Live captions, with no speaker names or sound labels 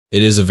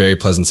It is a very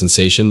pleasant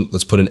sensation.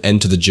 Let's put an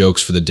end to the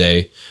jokes for the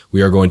day.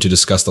 We are going to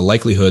discuss the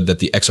likelihood that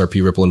the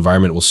XRP Ripple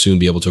environment will soon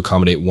be able to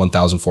accommodate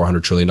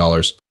 $1,400 trillion.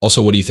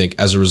 Also, what do you think?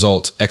 As a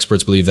result,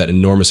 experts believe that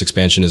enormous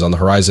expansion is on the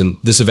horizon.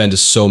 This event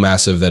is so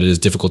massive that it is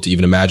difficult to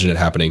even imagine it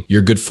happening.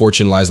 Your good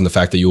fortune lies in the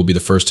fact that you will be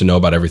the first to know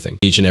about everything.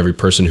 Each and every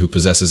person who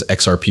possesses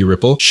XRP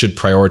Ripple should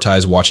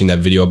prioritize watching that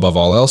video above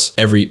all else.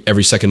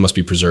 Every second must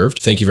be preserved.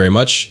 Thank you very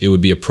much. It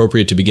would be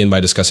appropriate to begin by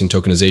discussing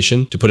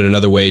tokenization. To put it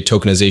another way,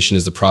 tokenization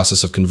is the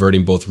process of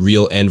converting both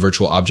real and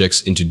virtual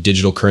objects into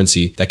digital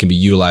currency that can be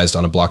utilized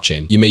on a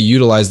blockchain. You may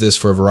utilize this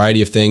for a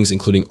variety of things,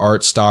 including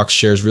art, stocks,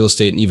 shares, real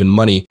estate, and even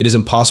money. It is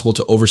impossible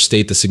to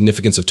overstate the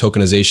significance of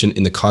tokenization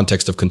in the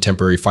context of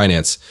contemporary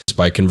finance.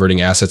 By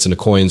converting assets into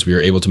coins, we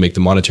are able to make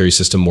the monetary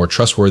system more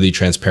trustworthy,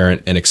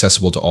 transparent, and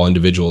accessible to all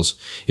individuals.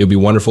 It would be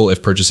wonderful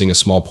if purchasing a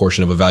small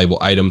portion of a valuable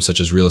item, such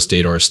as real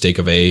estate or a stake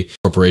of a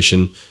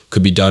corporation,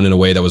 could be done in a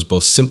way that was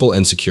both simple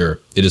and secure.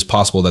 It is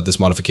possible that this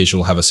modification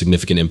will have a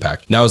significant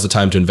impact. Now is the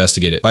time to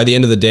investigate it. By the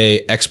end of the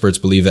day, experts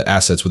believe that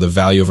assets with a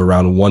value of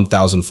around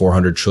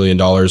 $1,400 trillion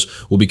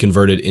will be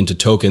converted into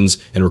tokens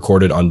and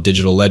recorded on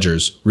digital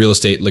ledgers. Real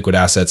estate, liquid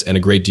assets, and a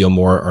great deal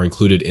more are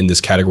included in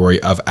this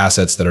category of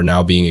assets that are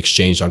now being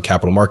exchanged on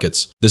capital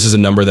markets. This is a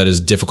number that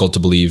is difficult to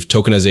believe.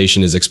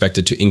 Tokenization is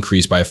expected to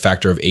increase by a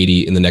factor of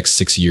 80 in the next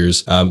 6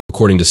 years,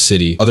 according to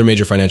Citi. Other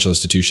major financial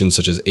institutions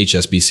such as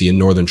HSBC and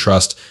Northern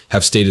Trust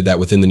have stated that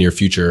within the near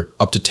future,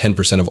 up to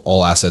 10% of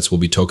all assets will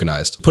be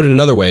tokenized. Put it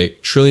another way,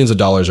 trillions of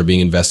dollars are being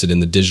invested in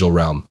the digital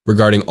realm.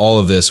 Regarding all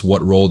of this,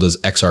 what role does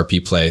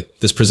XRP play?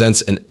 This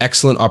presents an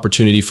excellent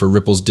opportunity for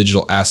Ripple's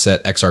digital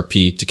asset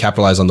XRP to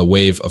capitalize on the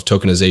wave of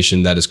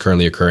tokenization that is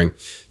currently occurring.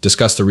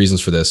 Discuss the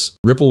reasons for this.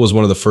 Ripple was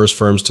one of the first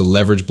firms to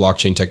leverage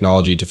blockchain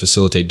technology to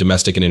facilitate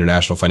domestic and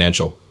international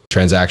financial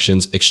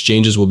transactions.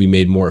 Exchanges will be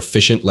made more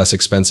efficient, less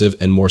expensive,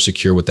 and more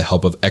secure with the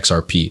help of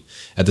XRP.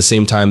 At the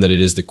same time that it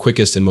is the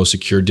quickest and most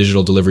secure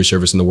digital delivery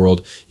service in the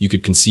world, you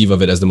could conceive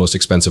of it as the most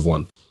expensive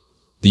one.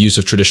 The use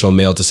of traditional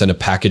mail to send a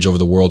package over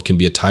the world can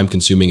be a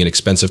time-consuming and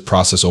expensive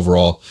process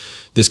overall.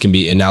 This can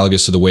be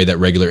analogous to the way that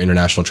regular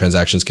international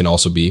transactions can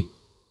also be.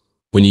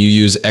 When you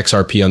use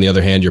XRP, on the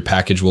other hand, your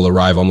package will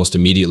arrive almost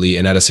immediately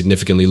and at a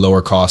significantly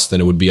lower cost than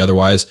it would be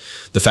otherwise.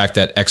 The fact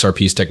that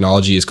XRP's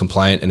technology is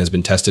compliant and has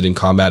been tested in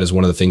combat is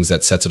one of the things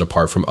that sets it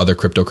apart from other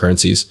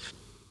cryptocurrencies.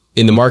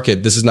 In the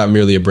market, this is not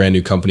merely a brand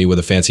new company with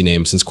a fancy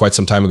name. Since quite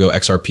some time ago,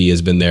 XRP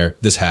has been there.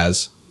 This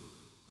has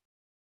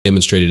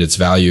demonstrated its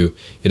value.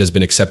 It has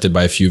been accepted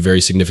by a few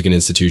very significant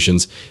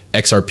institutions.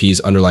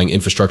 XRP's underlying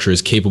infrastructure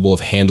is capable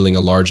of handling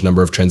a large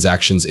number of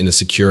transactions in a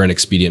secure and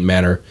expedient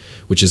manner,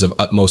 which is of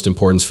utmost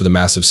importance for the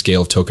massive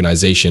scale of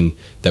tokenization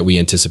that we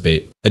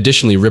anticipate.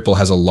 Additionally, Ripple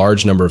has a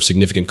large number of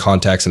significant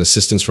contacts and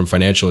assistance from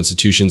financial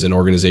institutions and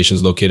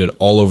organizations located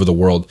all over the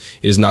world.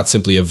 It is not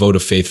simply a vote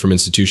of faith from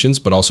institutions,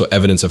 but also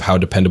evidence of how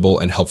dependable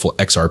and helpful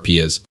XRP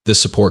is.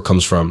 This support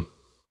comes from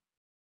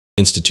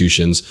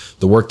institutions,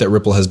 the work that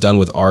Ripple has done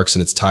with ARX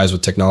and its ties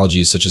with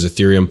technologies such as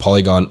Ethereum,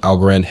 Polygon,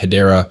 Algorand,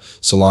 Hedera,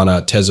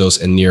 Solana, Tezos,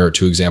 and Near are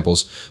two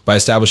examples. By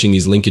establishing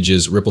these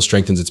linkages, Ripple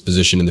strengthens its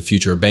position in the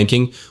future of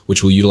banking,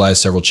 which will utilize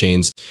several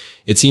chains.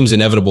 It seems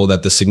inevitable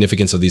that the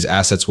significance of these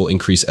assets will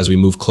increase as we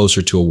move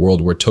closer to a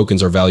world where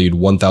tokens are valued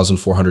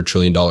 $1,400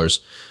 trillion.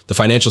 The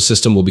financial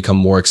system will become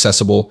more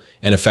accessible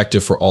and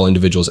effective for all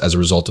individuals as a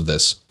result of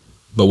this.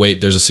 But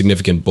wait, there's a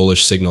significant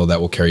bullish signal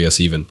that will carry us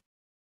even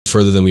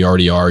further than we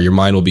already are. Your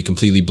mind will be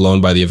completely blown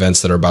by the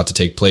events that are about to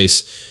take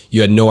place. You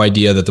had no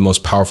idea that the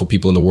most powerful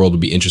people in the world would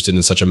be interested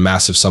in such a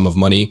massive sum of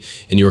money,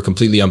 and you were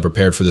completely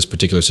unprepared for this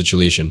particular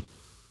situation.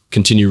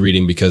 Continue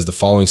reading because the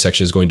following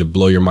section is going to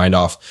blow your mind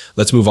off.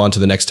 Let's move on to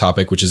the next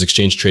topic, which is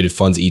exchange-traded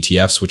funds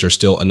ETFs, which are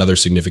still another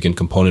significant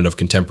component of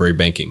contemporary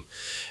banking.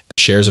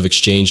 Shares of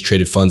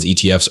exchange-traded funds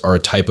ETFs are a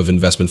type of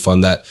investment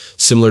fund that,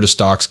 similar to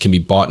stocks, can be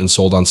bought and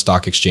sold on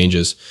stock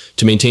exchanges.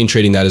 To maintain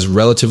trading that is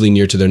relatively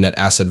near to their net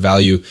asset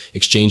value,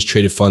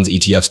 exchange-traded funds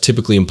ETFs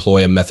typically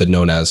employ a method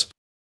known as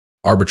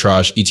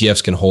arbitrage.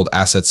 ETFs can hold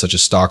assets such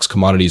as stocks,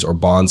 commodities, or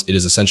bonds. It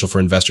is essential for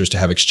investors to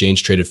have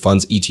exchange-traded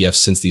funds ETFs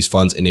since these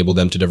funds enable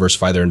them to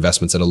diversify their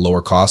investments at a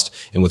lower cost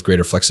and with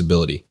greater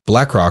flexibility.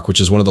 BlackRock, which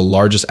is one of the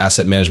largest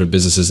asset management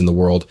businesses in the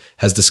world,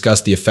 has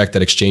discussed the effect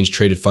that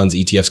exchange-traded funds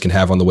ETFs can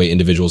have on the way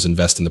individuals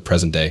invest in the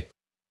present day.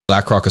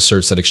 BlackRock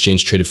asserts that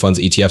exchange-traded funds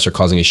ETFs are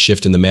causing a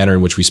shift in the manner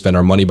in which we spend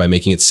our money by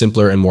making it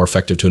simpler and more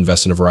effective to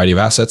invest in a variety of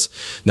assets.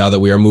 Now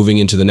that we are moving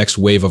into the next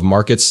wave of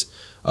markets,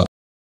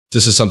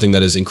 this is something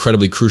that is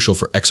incredibly crucial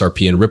for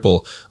XRP and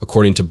Ripple.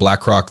 According to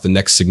BlackRock, the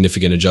next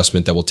significant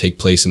adjustment that will take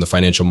place in the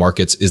financial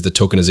markets is the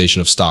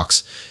tokenization of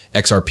stocks.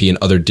 XRP and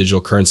other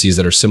digital currencies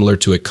that are similar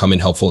to it come in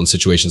helpful in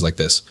situations like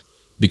this.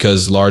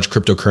 Because large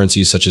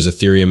cryptocurrencies such as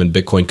Ethereum and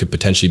Bitcoin could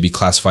potentially be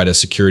classified as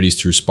securities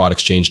through spot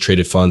exchange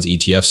traded funds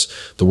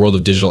ETFs, the world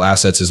of digital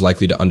assets is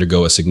likely to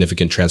undergo a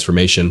significant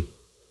transformation.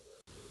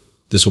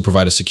 This will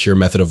provide a secure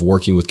method of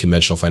working with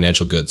conventional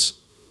financial goods.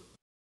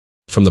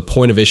 From the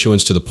point of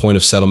issuance to the point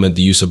of settlement,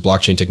 the use of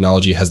blockchain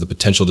technology has the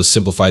potential to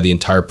simplify the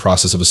entire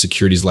process of a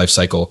securities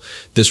lifecycle.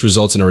 This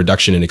results in a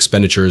reduction in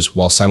expenditures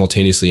while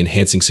simultaneously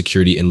enhancing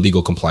security and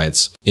legal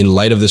compliance. In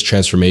light of this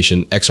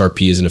transformation,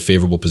 XRP is in a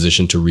favorable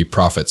position to reap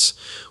profits.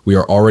 We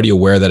are already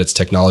aware that its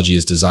technology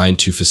is designed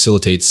to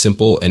facilitate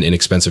simple and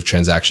inexpensive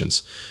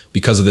transactions.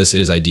 Because of this, it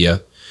is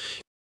ideal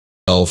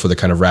for the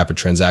kind of rapid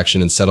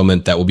transaction and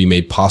settlement that will be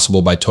made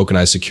possible by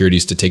tokenized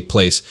securities to take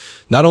place.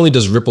 Not only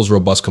does Ripple's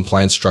robust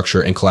compliance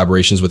structure and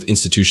collaborations with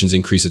institutions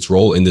increase its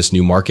role in this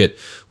new market,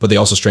 but they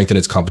also strengthen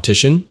its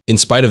competition. In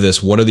spite of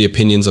this, what are the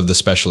opinions of the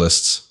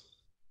specialists?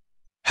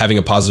 Having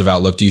a positive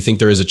outlook, do you think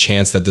there is a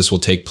chance that this will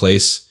take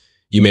place?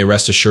 You may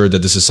rest assured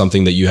that this is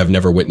something that you have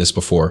never witnessed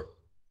before.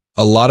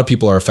 A lot of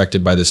people are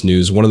affected by this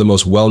news. One of the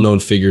most well-known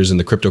figures in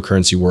the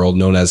cryptocurrency world,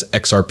 known as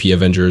XRP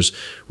Avengers,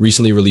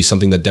 recently released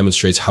something that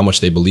demonstrates how much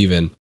they believe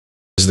in.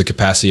 This is the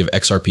capacity of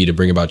XRP to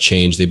bring about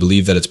change. They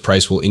believe that its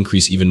price will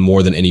increase even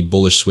more than any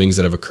bullish swings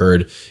that have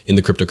occurred in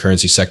the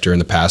cryptocurrency sector in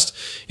the past.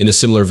 In a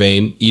similar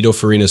vein, Ido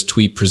Farina's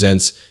tweet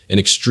presents an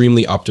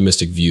extremely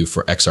optimistic view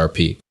for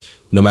XRP.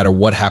 No matter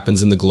what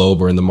happens in the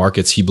globe or in the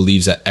markets, he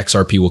believes that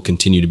XRP will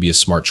continue to be a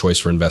smart choice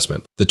for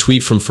investment. The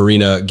tweet from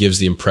Farina gives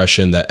the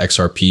impression that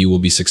XRP will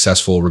be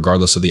successful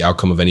regardless of the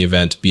outcome of any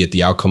event, be it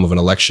the outcome of an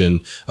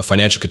election, a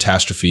financial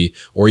catastrophe,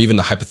 or even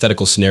the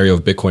hypothetical scenario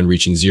of Bitcoin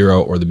reaching zero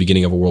or the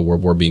beginning of a world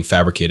war being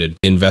fabricated.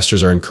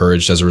 Investors are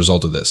encouraged as a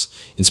result of this.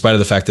 In spite of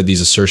the fact that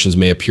these assertions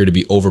may appear to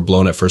be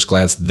overblown at first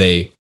glance,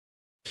 they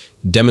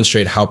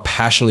demonstrate how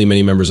passionately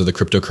many members of the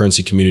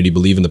cryptocurrency community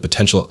believe in the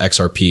potential of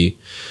XRP.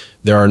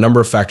 There are a number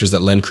of factors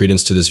that lend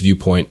credence to this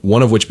viewpoint,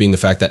 one of which being the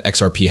fact that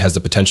XRP has the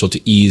potential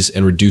to ease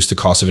and reduce the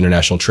cost of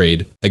international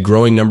trade. A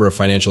growing number of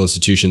financial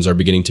institutions are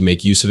beginning to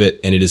make use of it,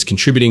 and it is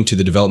contributing to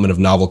the development of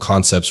novel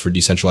concepts for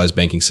decentralized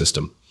banking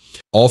system.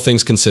 All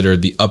things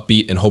considered, the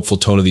upbeat and hopeful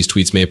tone of these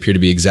tweets may appear to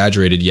be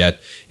exaggerated,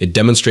 yet it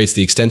demonstrates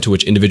the extent to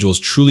which individuals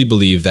truly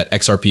believe that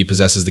XRP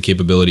possesses the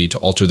capability to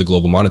alter the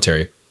global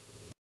monetary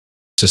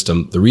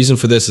system. The reason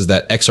for this is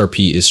that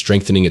XRP is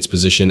strengthening its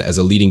position as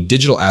a leading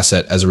digital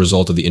asset as a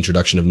result of the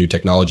introduction of new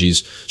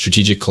technologies,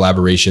 strategic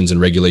collaborations, and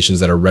regulations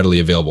that are readily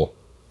available.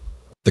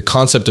 The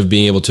concept of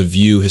being able to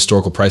view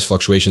historical price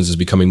fluctuations is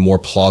becoming more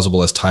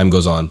plausible as time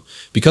goes on.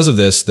 Because of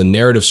this, the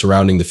narrative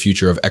surrounding the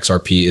future of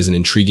XRP is an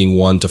intriguing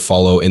one to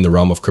follow in the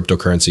realm of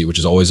cryptocurrency, which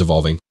is always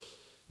evolving.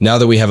 Now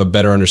that we have a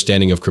better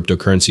understanding of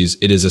cryptocurrencies,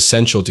 it is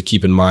essential to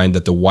keep in mind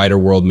that the wider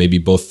world may be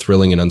both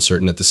thrilling and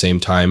uncertain at the same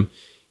time.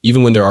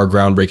 Even when there are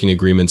groundbreaking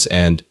agreements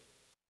and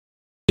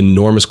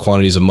enormous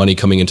quantities of money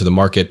coming into the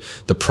market,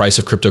 the price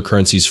of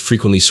cryptocurrencies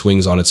frequently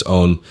swings on its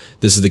own.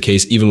 This is the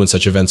case even when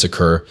such events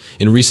occur.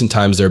 In recent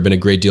times, there have been a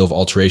great deal of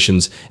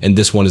alterations, and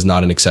this one is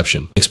not an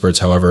exception. Experts,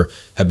 however,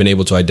 have been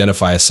able to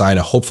identify a sign,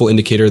 a hopeful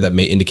indicator that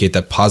may indicate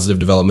that positive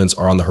developments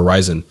are on the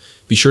horizon.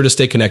 Be sure to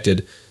stay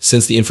connected,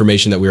 since the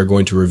information that we are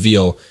going to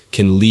reveal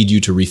can lead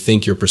you to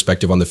rethink your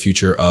perspective on the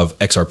future of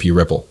XRP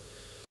Ripple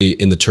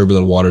in the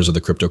turbulent waters of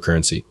the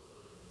cryptocurrency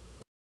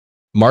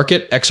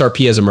market.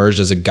 XRP has emerged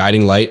as a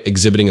guiding light,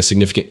 exhibiting a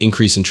significant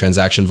increase in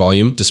transaction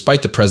volume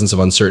despite the presence of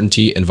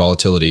uncertainty and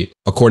volatility.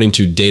 According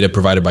to data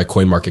provided by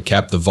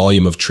CoinMarketCap, the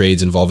volume of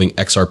trades involving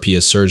XRP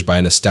has surged by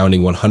an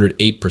astounding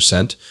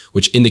 108%,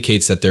 which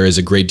indicates that there is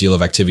a great deal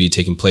of activity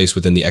taking place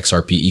within the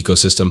XRP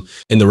ecosystem.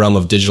 In the realm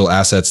of digital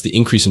assets, the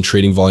increase in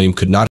trading volume could not